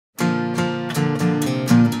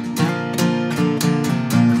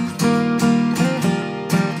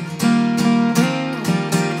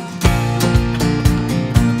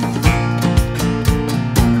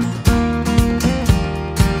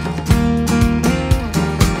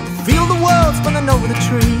flying over the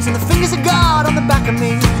trees, and the fingers of God on the back of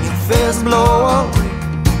me. Your fears blow away,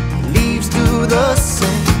 leaves do the same.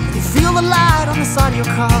 You feel the light on the side of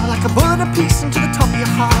your car, like a bullet apiece into the top of your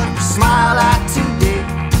heart. You smile at today,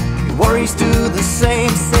 your worries do the same,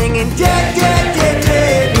 singing dead, dead, dead,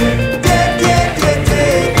 dead, dead, dead, dead, dead,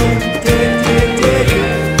 dead, dead, dead,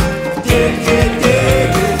 dead, dead, dead.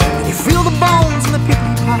 And you feel the bones and the people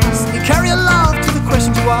you pass, and you carry a love to the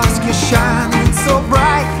questions you ask. You're shining so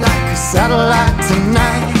bright like a satellite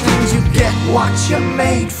tonight, and you get what you're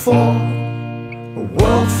made for. A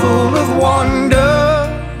world full of wonder,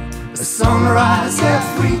 a sunrise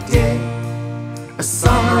every day, a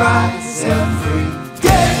sunrise every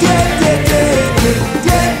day, day, day, day, day,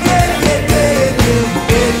 day, day, day,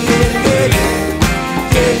 day,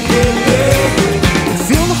 day, day, day. You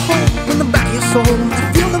feel the hope in the back of your soul, you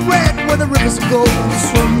feel the red where the rivers go. You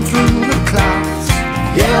swim through the clouds,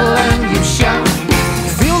 yell and you shout.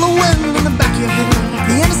 You feel the wind in the back of your head,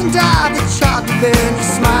 the innocent eye that shot the bed.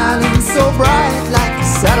 You're smiling so bright like a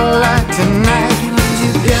satellite tonight, and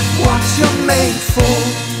you get what you're made for.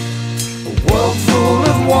 A world full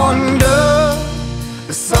of wonder,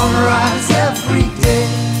 a sunrise every day,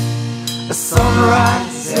 a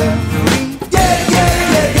sunrise every day, yeah, yeah,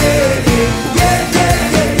 yeah, yeah, yeah, yeah, yeah,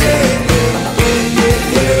 yeah, yeah, yeah, yeah, yeah,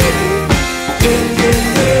 yeah, yeah.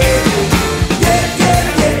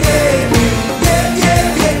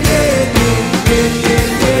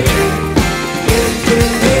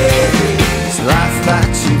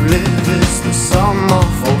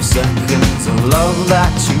 Seconds of love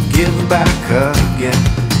that you give back again.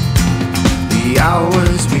 The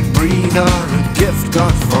hours we breathe are a gift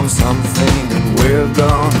got from something, and we're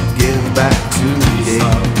gonna give back today.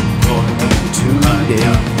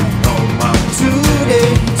 Today.